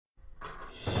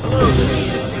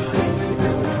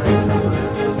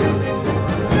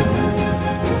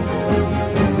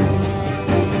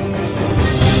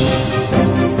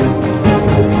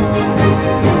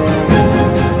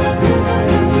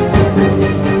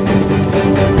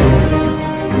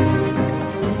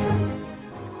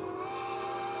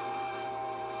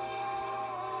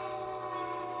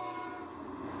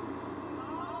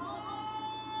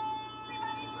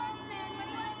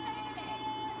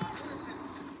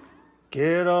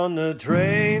Get on the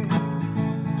train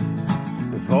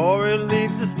before it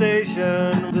leaves the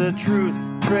station. The truth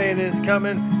train is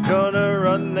coming, gonna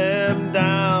run them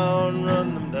down,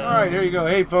 run them down. Alright, here you go.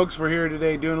 Hey folks, we're here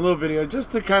today doing a little video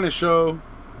just to kind of show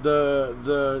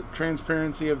the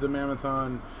transparency of the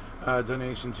MaM-A-Thon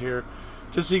donations here.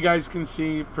 Just so you guys can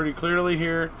see pretty clearly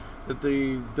here that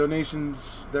the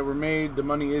donations that were made, the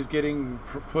money is getting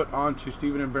put onto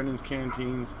Stephen and Brendan's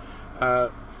canteens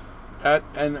at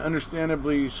an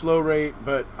understandably slow rate,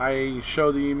 but I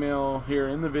show the email here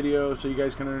in the video so you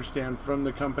guys can understand from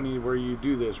the company where you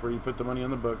do this, where you put the money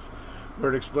on the books,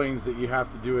 where it explains that you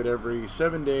have to do it every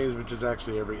 7 days, which is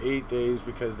actually every 8 days,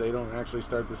 because they don't actually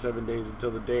start the 7 days until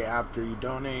the day after you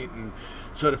donate, and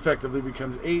so it effectively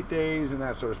becomes 8 days and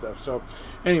that sort of stuff. So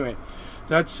anyway,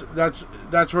 that's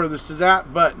where this is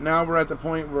at. But now we're at the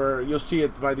point where you'll see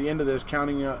it by the end of this,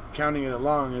 counting it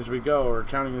along as we go, or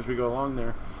counting as we go along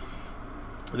there,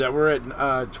 that we're at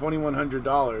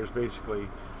 $2,100 basically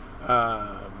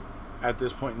at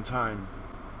this point in time.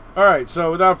 Alright,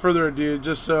 so without further ado,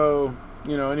 just so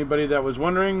you know, anybody that was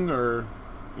wondering or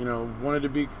wanted to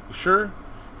be sure,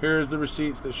 here's the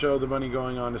receipts that show the money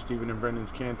going on to Stephen and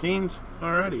Brendan's canteens.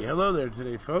 Alrighty, hello there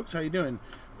today folks, how you doing?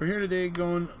 We're here today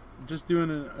just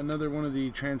doing another one of the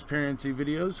transparency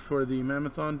videos for the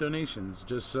MaM-A-Thon donations,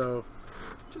 just so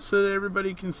that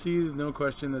everybody can see, no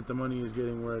question, that the money is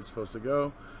getting where it's supposed to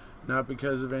go, not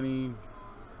because of any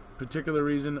particular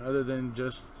reason other than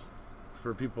just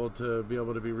for people to be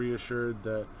able to be reassured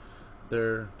that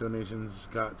their donations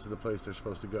got to the place they're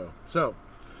supposed to go. So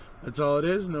that's all it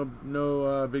is.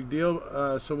 No big deal.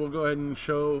 So we'll go ahead and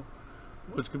show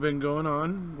what's been going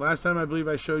on. Last time I believe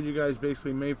I showed you guys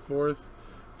basically May 4th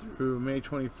through May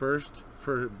 21st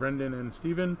for Brendan and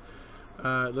Stephen.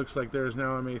 It looks like there's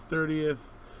now a May 30th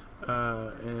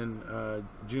and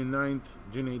June 9th,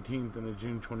 June 18th, and a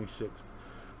June 26th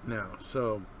now.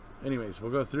 So anyways,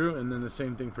 we'll go through, and then the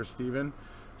same thing for Stephen.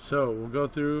 So we'll go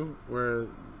through where,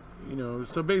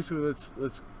 so basically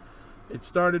let's it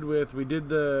started with, we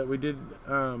did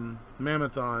MaM-A-Thon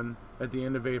at the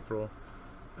end of April,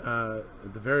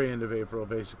 at the very end of April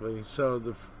basically. So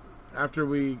after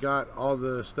we got all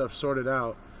the stuff sorted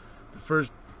out, the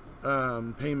first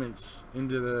payments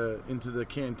into the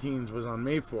canteens was on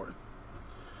May 4th.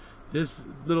 This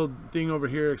little thing over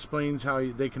here explains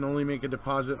how they can only make a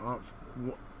deposit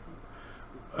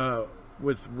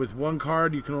with one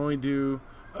card. You can only do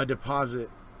a deposit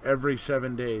every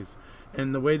 7 days,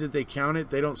 and the way that they count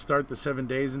it, they don't start the 7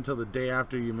 days until the day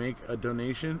after you make a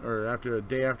donation, or after a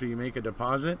day after you make a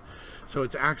deposit. So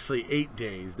it's actually 8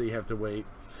 days that you have to wait.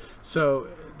 So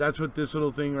that's what this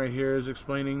little thing right here is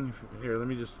explaining. Here, let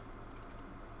me just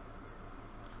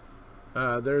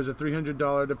there's a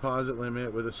 $300 deposit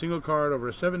limit with a single card over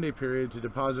a 7-day period. To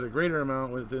deposit a greater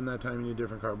amount within that time, you need a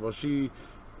different card. Well,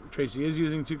 Tracy is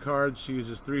using 2 cards. She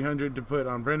uses $300 to put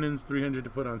on Brendan's, $300 to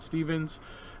put on Stephen's,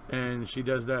 and she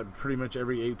does that pretty much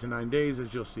every 8 to 9 days,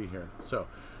 as you'll see here. So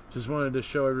just wanted to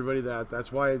show everybody that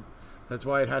that's why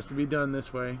it has to be done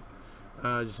this way,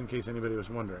 just in case anybody was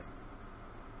wondering.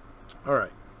 All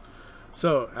right,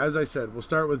 so as I said, we'll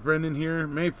start with Brendan here,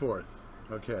 May 4th.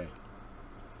 Okay,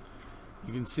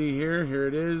 you can see here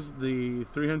it is, the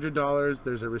 $300.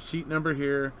 There's a receipt number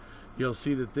here. You'll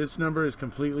see that this number is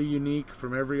completely unique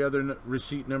from every other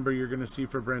receipt number you're going to see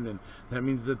for Brendan. That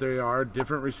means that there are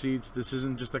different receipts. This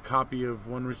isn't just a copy of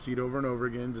one receipt over and over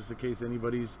again, just in case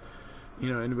anybody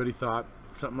thought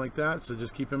something like that. So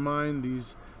just keep in mind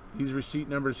these receipt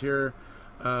numbers here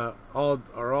are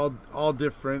all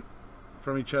different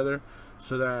from each other.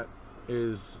 So that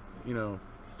is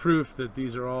proof that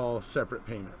these are all separate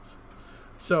payments.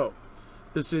 So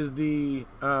this is the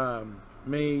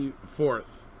May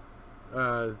 4th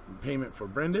payment for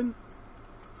Brendan.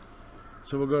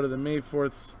 So we'll go to the May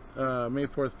 4th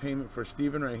payment for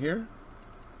Stephen right here.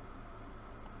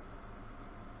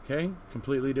 Okay,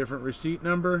 completely different receipt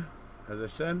number, as I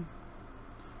said.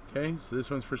 Okay, so this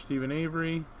one's for Stephen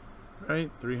Avery, right?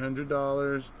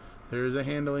 $300. There is a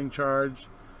handling charge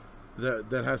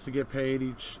that has to get paid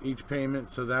each payment,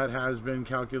 so that has been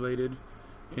calculated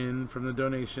in from the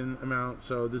donation amount.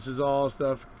 So this is all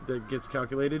stuff that gets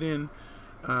calculated in.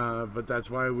 But that's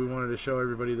why we wanted to show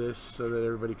everybody this, so that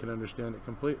everybody can understand it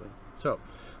completely. So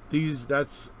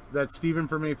that's Stephen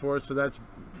for May 4th. So that's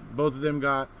both of them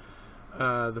got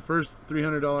the first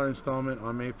 $300 installment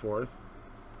on May 4th.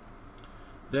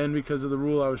 Then, because of the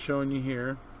rule I was showing you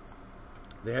here,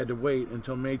 they had to wait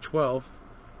until May 12th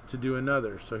to do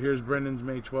another. So here's Brendan's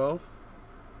May 12th.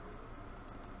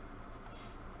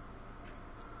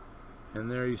 And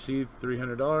there you see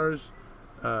 $300.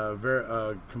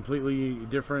 Completely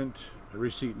different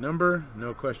receipt number,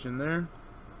 no question there.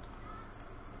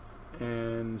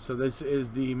 And so this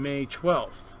is the May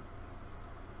 12th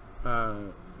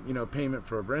payment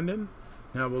for Brendan.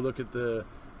 Now we'll look at the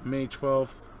May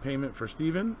 12th payment for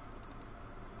Stephen.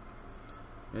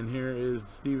 And here is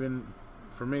Stephen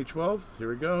for May 12th. Here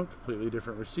we go. Completely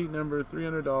different receipt number,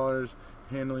 $300,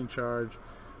 handling charge.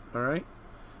 All right.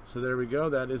 So there we go.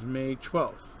 That is May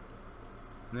 12th.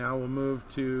 Now we'll move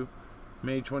to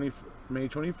May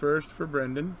 21st for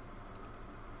Brendan.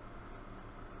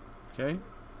 Okay.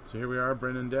 So here we are,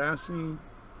 Brendan Dassey.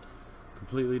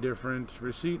 Completely different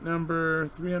receipt number,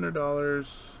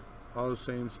 $300. All the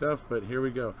same stuff, but here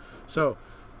we go. So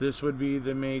this would be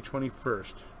the May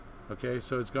 21st. Okay,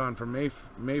 so it's gone from May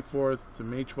 4th to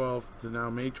May 12th to now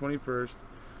May 21st.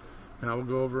 Now we'll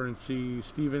go over and see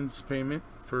Stephen's payment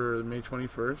for May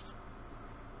 21st.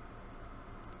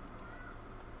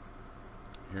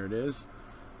 Here it is.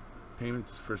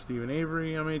 Payments for Stephen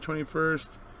Avery on May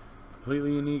 21st.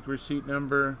 Completely unique receipt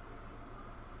number.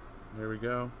 There we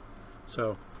go.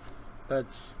 So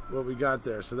that's what we got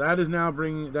there. So that is now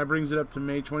brings it up to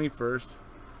May 21st.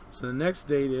 So the next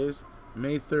date is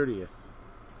May 30th.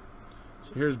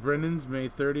 So here's Brendan's May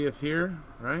 30th here,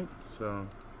 right? So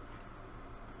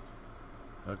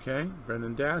okay,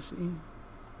 Brendan Dassey.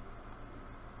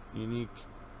 Unique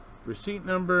receipt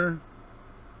number.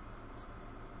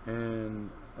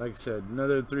 And like I said,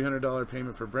 another $300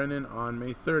 payment for Brendan on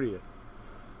May 30th.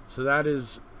 So that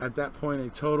is, at that point, a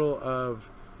total of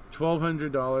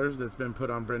 $1,200 that's been put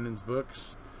on Brendan's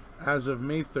books as of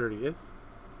May 30th.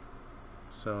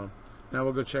 So now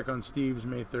we'll go check on Steve's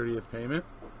May 30th payment.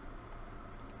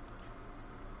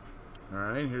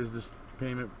 Alright, here's this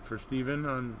payment for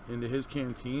Steven into his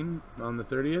canteen on the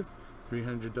 30th,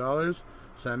 $300.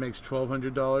 So that makes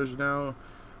 $1,200 now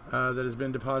that has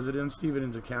been deposited in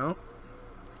Steven's account.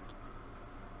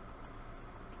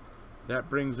 That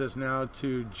brings us now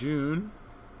to June.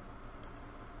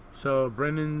 So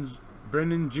Brendan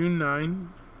June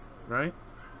 9, right?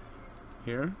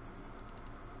 Here.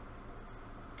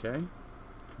 Okay.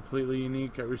 Completely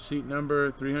unique receipt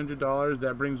number, $300.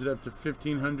 That brings it up to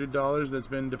 $1,500 that's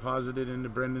been deposited into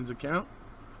Brendan's account.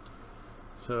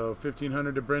 So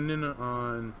 $1,500 to Brendan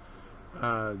on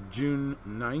June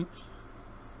 9th.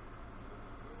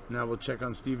 Now we'll check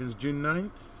on Stephen's June 9th.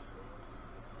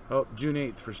 Oh, June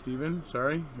 8th for Stephen.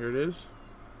 Sorry, here it is.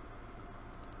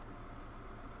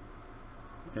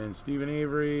 And Stephen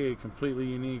Avery, a completely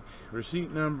unique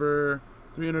receipt number,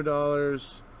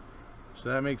 $300. So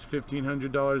that makes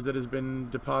 $1,500 that has been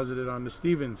deposited onto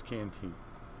Stephen's canteen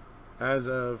as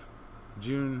of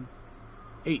June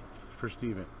 8th for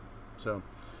Stephen. So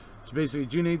basically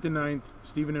June 8th and 9th,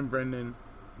 Stephen and Brendan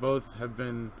both have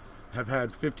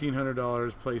had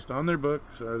 $1,500 placed on their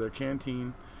books or their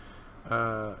canteen.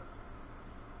 And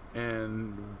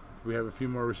we have a few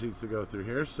more receipts to go through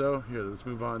here. So here, let's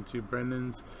move on to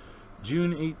Brendan's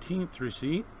June 18th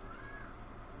receipt.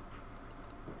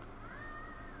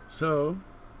 So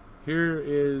here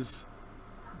is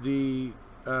the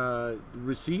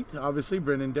receipt. Obviously,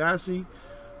 Brendan Dassey,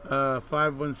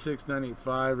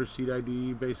 516985 receipt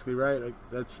ID, basically, right? Like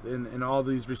that's and all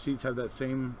these receipts have that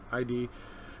same ID.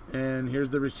 And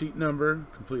here's the receipt number,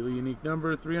 completely unique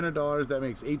number, $300. That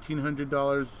makes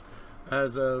 $1,800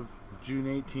 as of June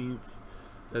 18th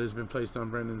that has been placed on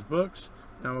Brendan's books.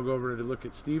 Now we'll go over to look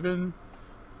at Stephen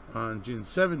on June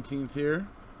 17th here.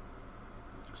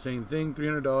 Same thing,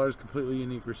 $300, completely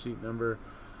unique receipt number,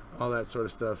 all that sort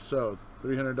of stuff. So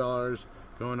 $300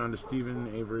 going on to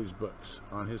Stephen Avery's books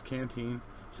on his canteen.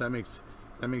 So that makes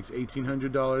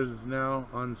 $1,800 now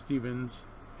on Stephen's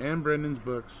and Brendan's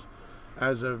books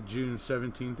as of June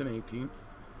 17th and 18th.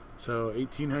 So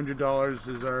 $1,800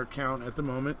 is our count at the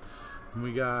moment. And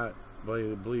we got,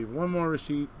 I believe, one more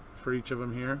receipt for each of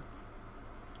them here.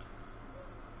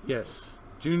 Yes,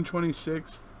 June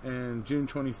 26th and June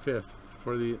 25th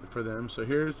for them. So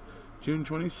here's June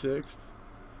 26th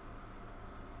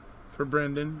for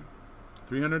Brendan,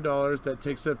 $300. That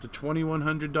takes up to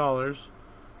 $2,100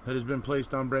 that has been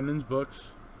placed on Brendan's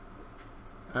books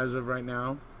as of right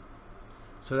now.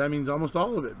 So that means almost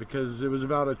all of it, because it was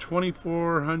about a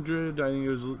 2,400. I think it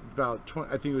was about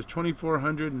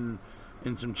 2,400 and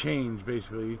some change,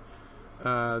 basically,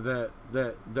 that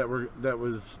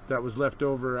was left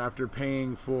over after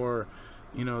paying for,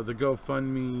 the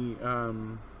GoFundMe,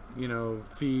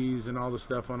 fees and all the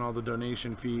stuff on all the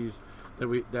donation fees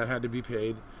that had to be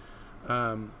paid.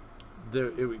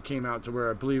 It came out to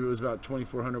where I believe it was about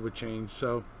 2,400 with change.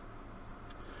 So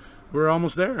we're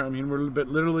almost there. I mean, we're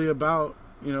literally about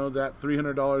that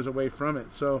 $300 away from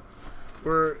it. So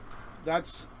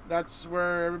that's that's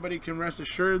where everybody can rest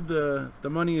assured the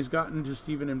money has gotten to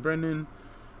Stephen and Brendan,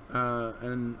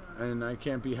 and I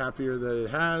can't be happier that it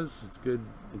has. It's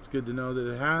good to know that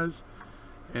it has.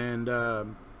 And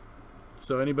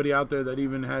so anybody out there that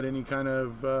even had any kind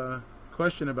of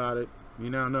question about it, you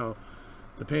now know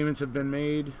the payments have been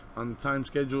made on the time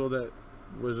schedule that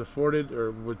was afforded,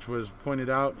 or which was pointed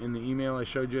out in the email I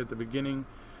showed you at the beginning,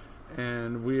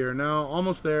 and we are now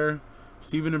almost there.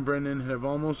 Stephen and Brendan have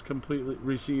almost completely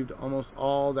received almost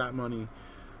all that money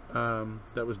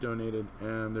that was donated,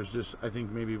 and there's just, I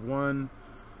think, maybe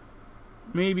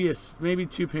maybe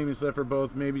two payments left for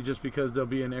both, maybe just because there'll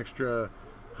be an extra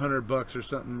 $100 or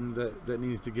something that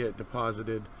needs to get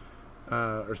deposited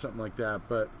or something like that,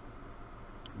 but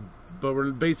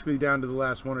we're basically down to the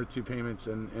last one or two payments,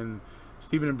 and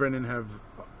Stephen and Brendan have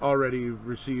already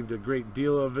received a great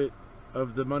deal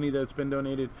of the money that's been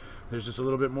donated. There's just a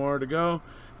little bit more to go,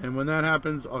 and when that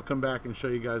happens, I'll come back and show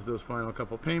you guys those final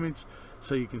couple payments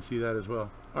so you can see that as well.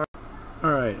 All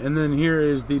right, and then here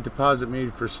is the deposit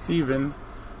made for Stephen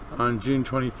on June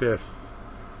 25th.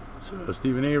 So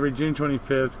Stephen Avery, June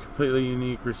 25th, completely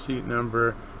unique receipt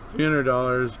number,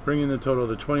 $300, bringing the total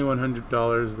to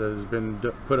 $2,100 that has been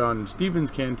put on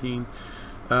Stephen's canteen.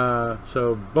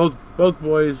 So both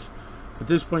boys at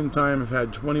this point in time have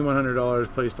had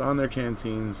 $2,100 placed on their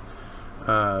canteens,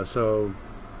 so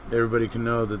everybody can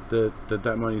know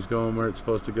that money's going where it's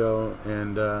supposed to go.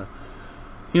 And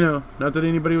you know, not that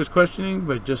anybody was questioning,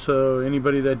 but just so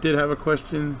anybody that did have a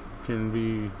question can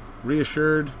be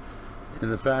reassured in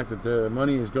the fact that the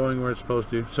money is going where it's supposed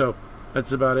to. So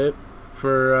that's about it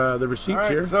for the receipts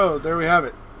here. So there we have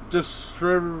it. Just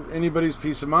for anybody's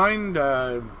peace of mind,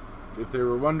 if they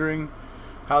were wondering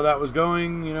how that was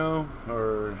going, you know,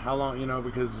 or how long, you know,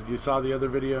 because you saw the other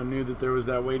video and knew that there was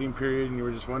that waiting period, and you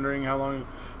were just wondering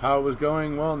how it was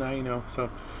going, well, now you know. So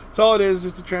that's all it is,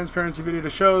 just a transparency video to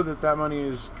show that money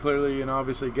is clearly and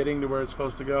obviously getting to where it's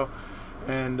supposed to go,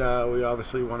 and we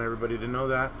obviously want everybody to know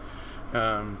that,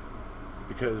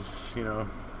 because, you know,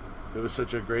 it was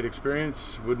such a great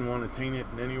experience, wouldn't want to taint it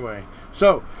in any way.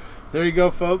 So there you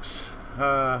go, folks.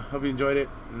 Hope you enjoyed it,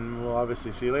 and we'll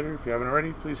obviously see you later. If you haven't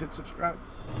already, please hit subscribe.